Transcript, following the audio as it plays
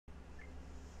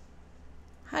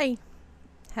Hi,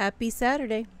 happy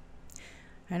Saturday.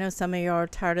 I know some of you are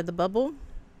tired of the bubble.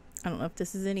 I don't know if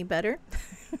this is any better.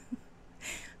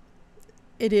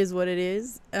 It is what it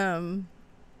is.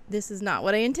 This is not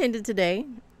what I intended today.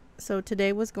 So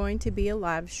today was going to be a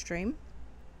live stream.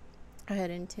 I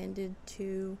had intended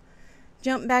to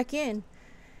jump back in.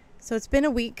 So it's been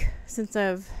a week since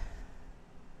I've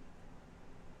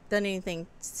done anything,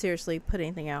 seriously put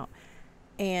anything out.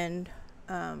 And,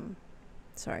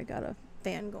 sorry, I got a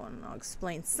fan going, and I'll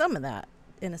explain some of that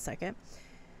in a second.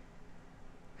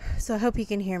 So I hope you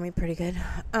can hear me pretty good.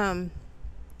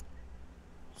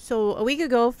 So a week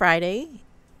ago, Friday,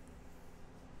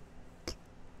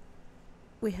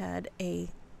 we had a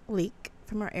leak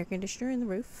from our air conditioner in the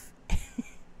roof.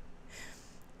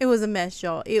 It was a mess,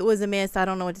 y'all. It was a mess. I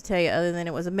don't know what to tell you other than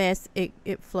it was a mess.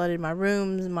 It flooded my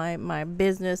rooms, my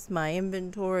business, my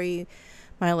inventory,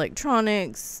 my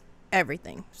electronics,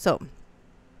 everything. So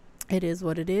it is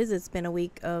what it is. It's been a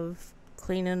week of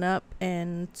cleaning up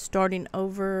and starting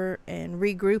over and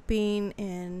regrouping,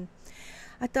 and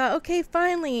I thought, okay,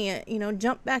 finally,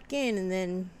 jump back in. And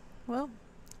then, well,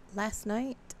 last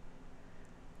night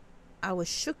I was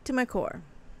shook to my core.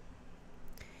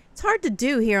 It's hard to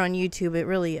do here on YouTube. It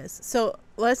really is. So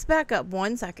let's back up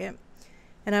 1 second.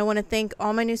 And I want to thank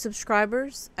all my new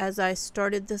subscribers. As I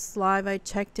started this live, I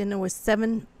checked in. There was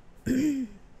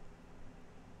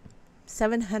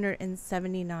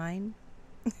 779.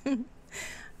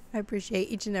 I appreciate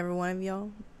each and every one of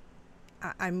y'all.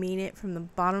 I mean it from the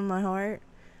bottom of my heart.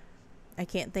 I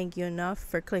can't thank you enough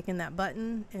for clicking that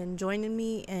button and joining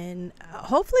me. And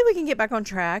hopefully we can get back on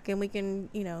track and we can,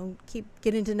 keep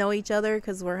getting to know each other,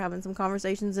 because we're having some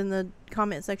conversations in the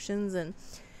comment sections. And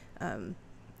I'm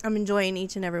enjoying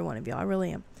each and every one of y'all. I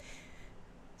really am.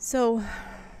 So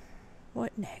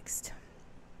what next?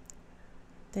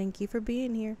 Thank you for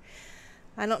being here.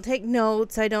 I don't take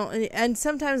notes. And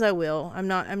sometimes I will. I'm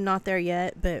not there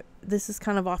yet, but this is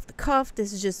kind of off the cuff.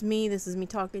 This is just me. This is me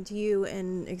talking to you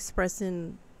and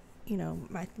expressing,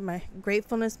 my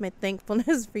gratefulness, my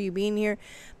thankfulness for you being here.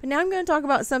 But now I'm going to talk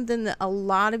about something that a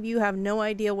lot of you have no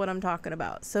idea what I'm talking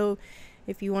about. So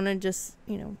if you want to just,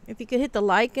 if you could hit the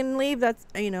like and leave, that's,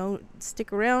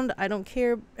 stick around. I don't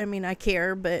care. I mean, I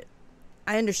care, but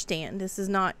I understand this is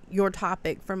not your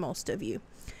topic for most of you.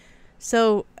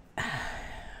 So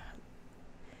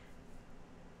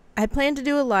I planned to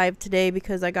do a live today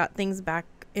because I got things back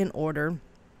in order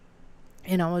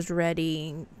and I was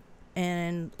ready.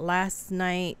 And last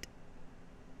night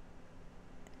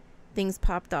things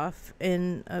popped off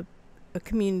in a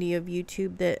community of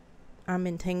YouTube that I'm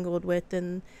entangled with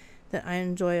and that I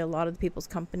enjoy a lot of the people's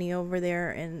company over there.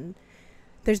 And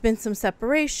there's been some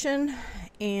separation,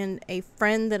 and a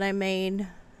friend that I made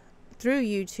through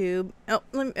YouTube,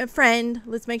 a friend,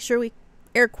 let's make sure we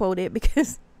air quote it,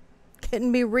 because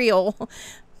couldn't be real.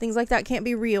 Things like that can't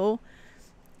be real.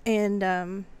 And I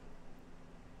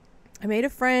made a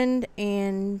friend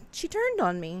and she turned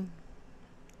on me.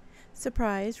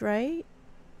 Surprise, right?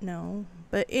 No.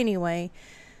 But anyway,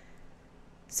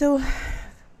 so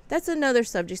that's another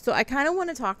subject. So I kind of want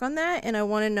to talk on that, and I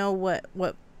want to know what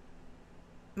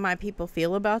my people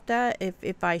feel about that.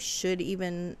 If I should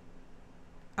even,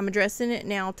 I'm addressing it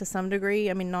now to some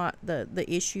degree. I mean, not the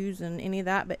issues and any of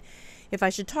that, but if I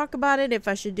should talk about it, if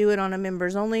I should do it on a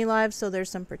members only live, so there's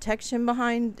some protection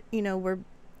behind, where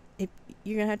if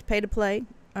you're going to have to pay to play.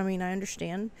 I mean, I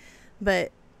understand,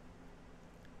 but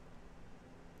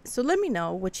so let me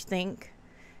know what you think,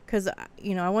 because,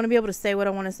 I want to be able to say what I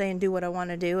want to say and do what I want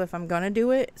to do if I'm going to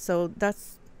do it. So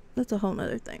that's a whole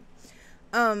nother thing.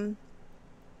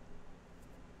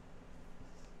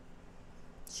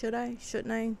 Should I?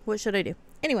 Shouldn't I? What should I do?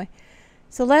 Anyway,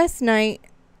 so last night,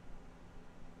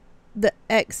 the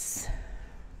ex-friend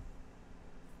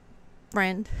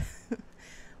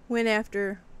went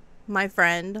after my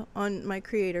friend, on my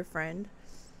creator friend.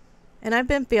 And I've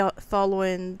been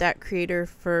following that creator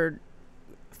for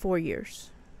 4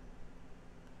 years.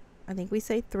 I think we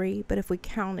say 3, but if we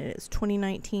count it, it's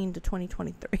 2019 to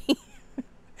 2023.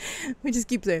 We just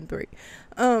keep saying 3.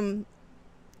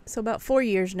 So about 4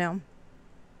 years now.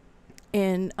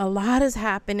 And a lot has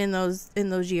happened in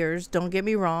those years. Don't get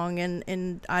me wrong.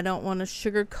 And I don't want to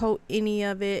sugarcoat any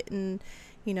of it and,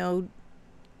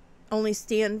 only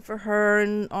stand for her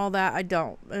and all that. I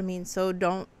don't. I mean, so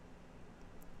don't.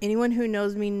 Anyone who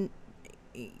knows me,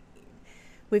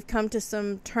 we've come to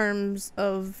some terms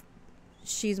of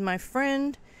she's my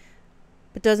friend,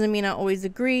 but doesn't mean I always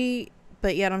agree.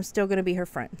 But yet I'm still going to be her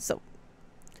friend. So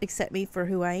accept me for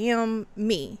who I am,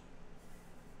 me.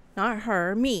 Not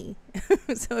her, me.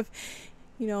 So if,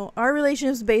 our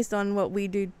relationship is based on what we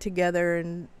do together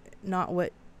and not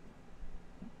what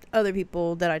other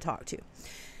people that I talk to.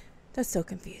 That's so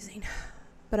confusing.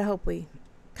 But I hope we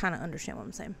kind of understand what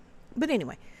I'm saying. But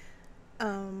anyway,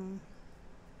 so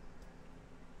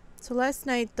last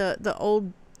night the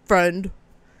old friend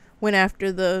went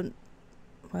after the,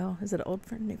 well, is it an old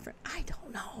friend, new friend? I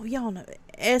don't know. Y'all know.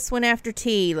 S went after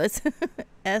T.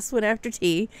 S went after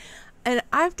T. And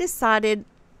I've decided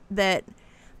that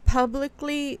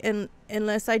publicly, and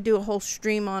unless I do a whole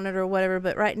stream on it or whatever,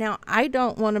 but right now I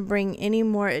don't want to bring any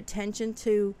more attention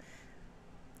to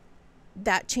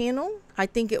that channel. I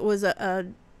think it was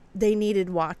they needed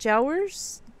watch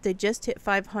hours. They just hit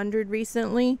 500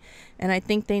 recently, and I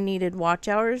think they needed watch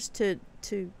hours to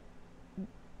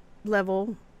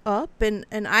level up, and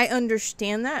I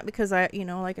understand that because I,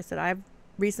 like I said, I've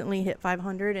recently hit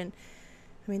 500, and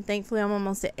I mean, thankfully I'm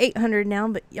almost at 800 now,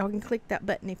 but y'all can click that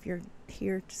button if you're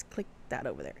here. Just click that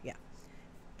over there. Yeah.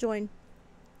 Join.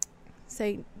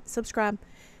 Say subscribe.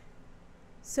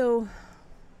 So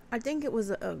I think it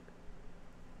was a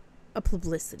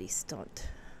publicity stunt,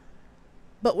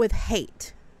 but with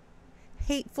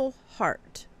hateful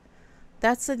heart.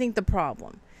 That's, I think, the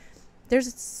problem.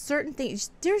 There's certain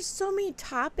things, there's so many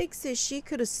topics that she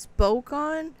could have spoke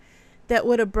on that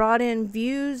would have brought in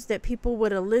views that people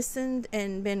would have listened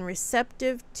and been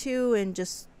receptive to, and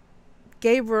just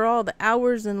gave her all the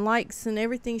hours and likes and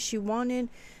everything she wanted.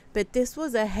 But this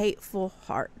was a hateful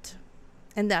heart,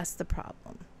 and that's the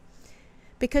problem,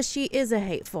 because she is a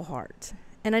hateful heart.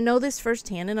 And I know this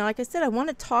firsthand, and like I said, I want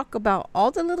to talk about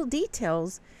all the little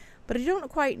details, but I don't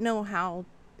quite know how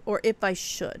or if I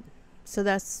should. So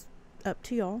that's up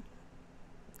to y'all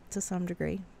to some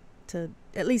degree, to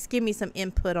at least give me some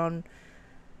input on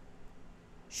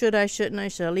should I, shouldn't I,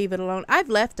 should I leave it alone. I've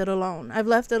left it alone. I've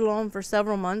left it alone for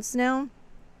several months now,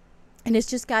 and it's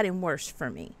just gotten worse for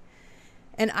me.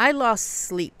 And I lost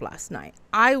sleep last night.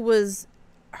 I was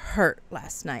hurt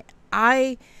last night.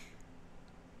 I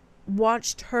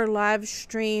watched her live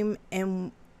stream,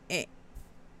 and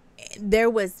there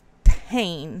was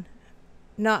pain,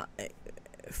 not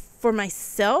for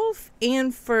myself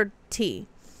and for T.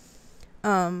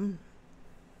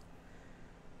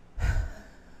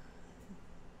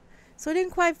 So I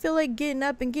didn't quite feel like getting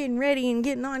up and getting ready and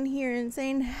getting on here and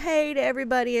saying hey to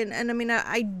everybody. And I mean,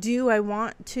 I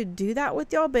want to do that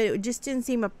with y'all, but it just didn't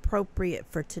seem appropriate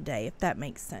for today, if that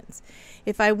makes sense.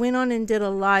 If I went on and did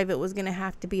a live, it was going to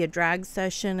have to be a drag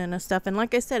session and stuff. And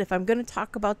like I said, if I'm going to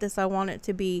talk about this, I want it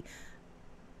to be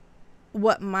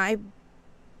what my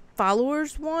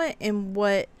followers want and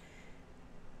what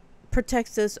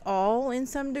protects us all in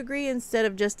some degree, instead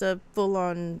of just a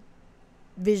full-on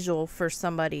visual for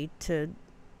somebody to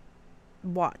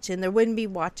watch. And there wouldn't be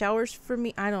watch hours for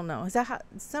me. I don't know. Is that how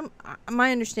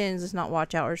my understanding is it's not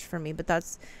watch hours for me, but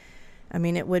that's, I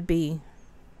mean, it would be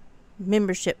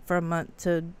membership for a month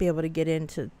to be able to get in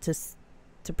to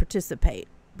participate,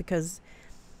 because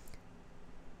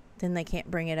then they can't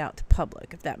bring it out to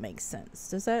public, if that makes sense.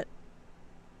 Does that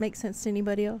make sense to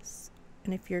anybody else?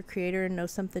 And if you're a creator and know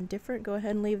something different, go ahead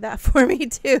and leave that for me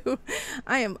too.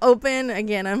 I am open.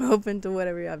 Again, I'm open to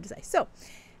whatever you have to say. So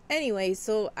anyway,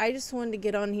 so I just wanted to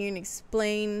get on here and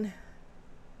explain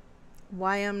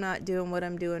why I'm not doing what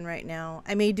I'm doing right now.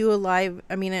 I may do a live.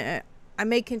 I mean, I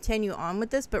may continue on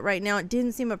with this, but right now it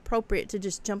didn't seem appropriate to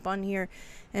just jump on here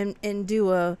and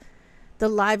do the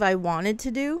live I wanted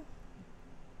to do.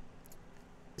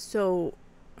 So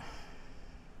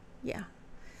yeah.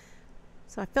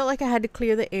 So I felt like I had to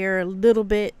clear the air a little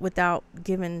bit without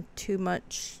giving too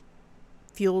much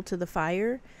fuel to the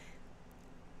fire.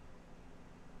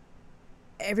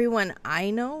 Everyone I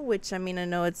know, which I mean, I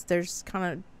know there's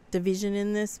kind of division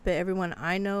in this, but everyone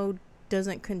I know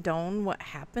doesn't condone what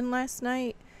happened last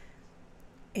night.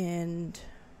 And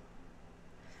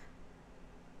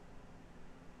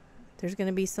there's going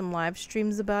to be some live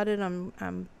streams about it,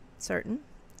 I'm certain.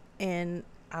 And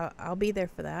I'll be there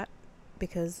for that,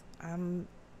 because I'm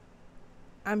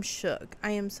shook.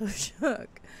 I am so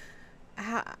shook.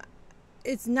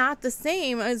 It's not the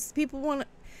same as people want to.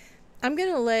 I'm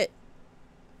going to let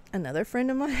another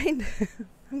friend of mine,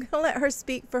 I'm going to let her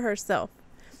speak for herself.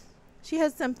 She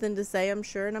has something to say, I'm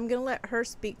sure, and I'm going to let her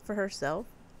speak for herself.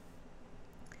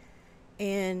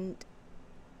 And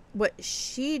what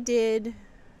she did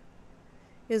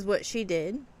is what she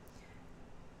did.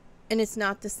 And it's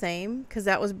not the same, because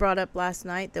that was brought up last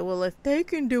night, that, well, if they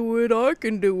can do it, I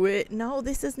can do it. No,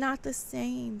 this is not the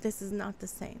same. This is not the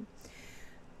same.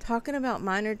 Talking about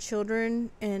minor children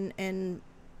and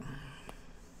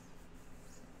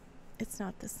it's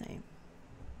not the same.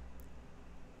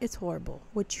 It's horrible.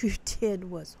 What you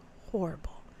did was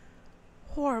horrible.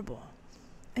 Horrible.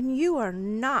 And you are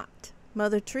not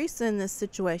Mother Teresa in this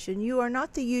situation. You are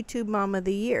not the YouTube Mom of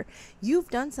the Year. You've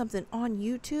done something on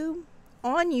YouTube,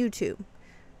 on YouTube,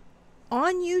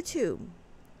 on YouTube,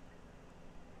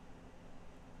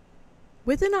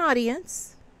 with an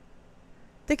audience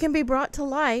that can be brought to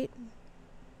light,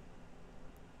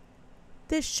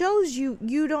 that shows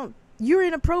you're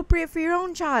inappropriate for your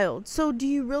own child. So do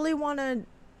you really want to,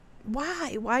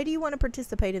 why do you want to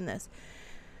participate in this?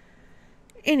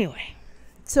 Anyway,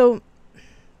 so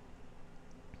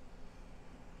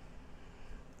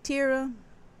Tierra,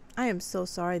 I am so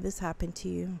sorry this happened to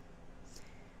you.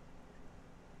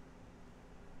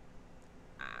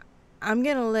 I'm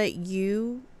going to let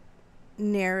you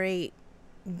narrate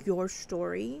your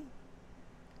story.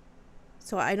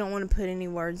 So I don't want to put any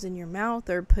words in your mouth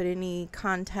or put any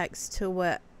context to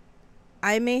what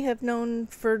I may have known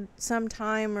for some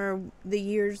time or the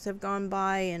years have gone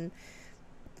by and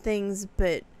things,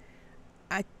 but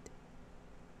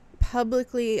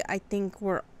publicly I think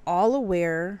we're all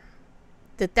aware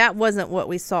that wasn't what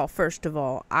we saw. First of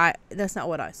all, that's not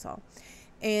what I saw.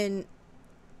 And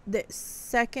that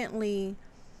secondly,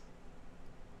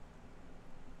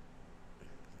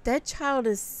 that child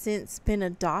has since been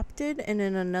adopted and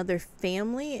in another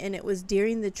family, and it was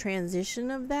during the transition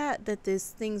of that these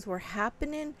things were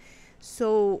happening.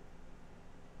 So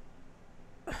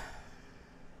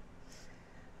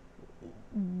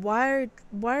why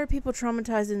are people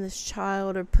traumatizing this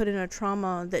child or putting a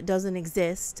trauma that doesn't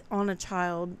exist on a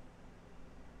child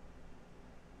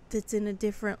that's in a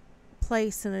different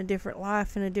place, in a different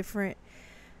life, in a different...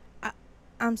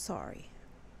 I'm sorry.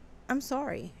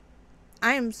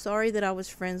 I am sorry that I was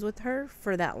friends with her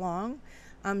for that long.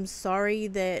 I'm sorry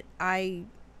that I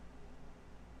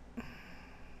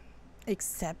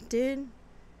accepted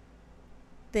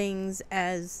things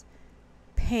as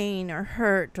pain or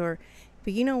hurt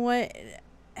but you know what?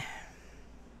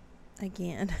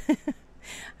 Again, I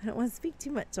don't want to speak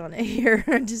too much on it here.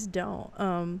 I just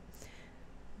don't.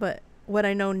 But what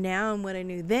I know now and what I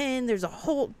knew then, there's a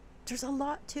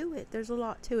lot to it.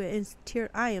 And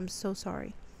I am so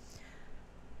sorry.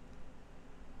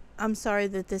 I'm sorry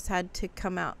that this had to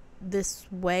come out this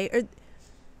way, or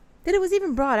that it was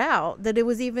even brought out, that it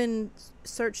was even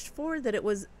searched for, that it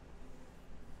was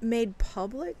made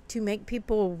public to make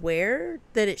people aware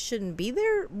that it shouldn't be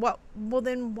there. Well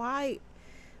then why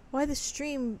the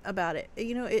stream about it?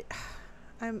 You know,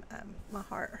 my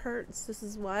heart hurts. This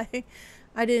is why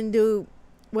I didn't do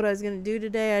what I was going to do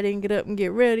today. I didn't get up and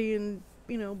get ready and,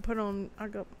 you know, put on, I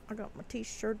got my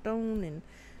t-shirt on, and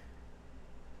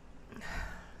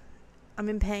I'm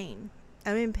in pain.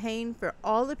 I'm in pain for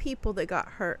all the people that got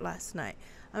hurt last night.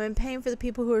 I'm in pain for the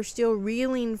people who are still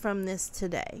reeling from this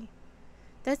today.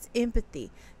 That's empathy.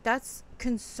 That's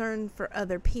concern for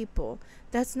other people.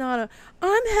 That's not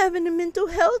I'm having a mental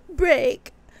health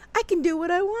break, I can do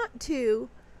what I want to.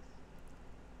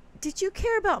 Did you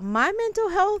care about my mental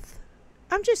health?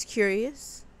 I'm just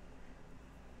curious.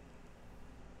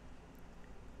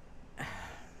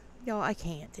 Y'all, I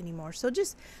can't anymore. So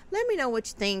just let me know what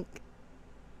you think.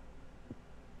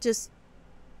 Just,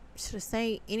 should I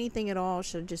say anything at all?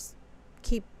 Should I just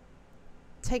keep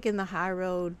taking the high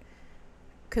road?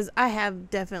 Because I have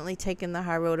definitely taken the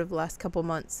high road of the last couple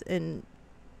months in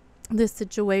this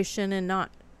situation and not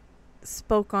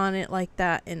spoke on it like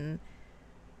that.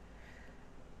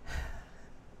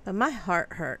 But my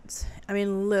heart hurts. I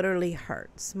mean, literally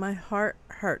hurts. My heart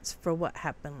hurts for what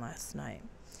happened last night.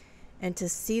 And to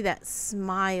see that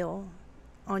smile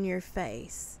on your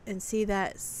face and see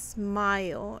that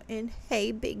smile and,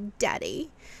 hey, Big Daddy,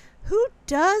 who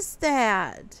does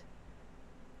that?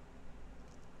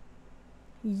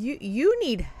 You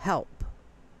need help.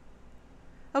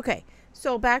 Okay,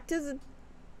 so back to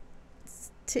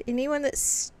anyone that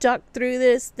stuck through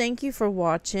this, thank you for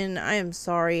watching. I am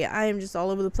sorry. I am just all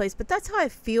over the place, but that's how I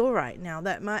feel right now.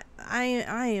 That I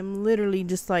am literally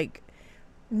just like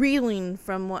reeling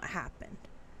from what happened.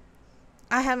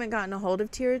 I haven't gotten a hold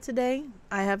of Tierra today.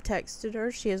 I have texted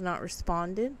her. She has not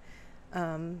responded.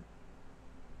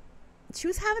 She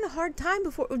was having a hard time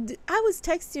before. I was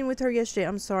texting with her yesterday.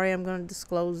 I'm sorry, I'm going to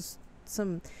disclose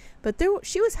some, but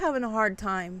she was having a hard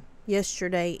time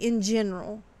yesterday in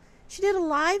general. She did a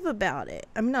live about it.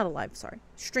 I'm not a live, sorry.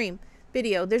 Stream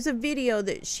video. There's a video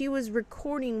that she was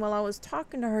recording while I was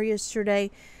talking to her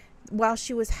yesterday while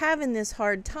she was having this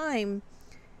hard time.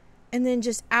 And then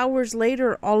just hours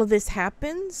later, all of this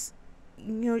happens.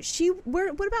 You know,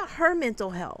 what about her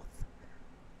mental health?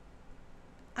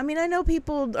 I mean, I know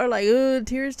people are like, oh,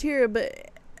 Tierra,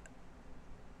 but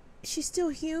she's still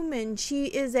human. She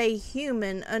is a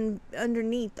human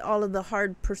underneath all of the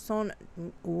hard persona.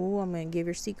 Oh, I'm going to give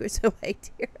your secrets away,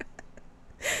 Tierra.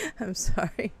 I'm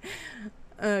sorry.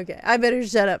 Okay, I better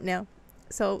shut up now.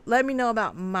 So let me know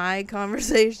about my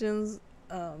conversations.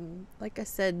 Like I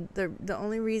said, the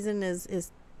only reason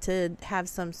is to have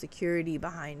some security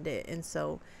behind it, and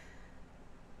so,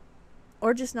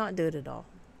 or just not do it at all.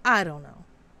 I don't know.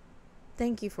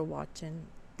 Thank you for watching.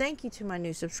 Thank you to my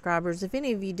new subscribers. If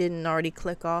any of you didn't already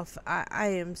click off, I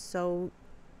am so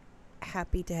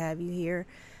happy to have you here.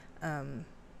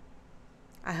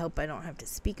 I hope I don't have to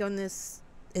speak on this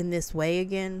in this way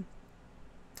again.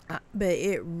 But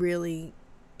it really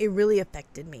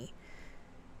affected me.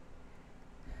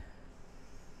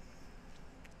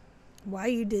 Why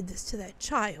you did this to that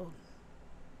child?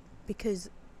 Because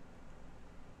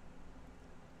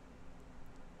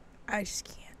I just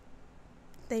can't.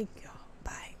 Thank y'all.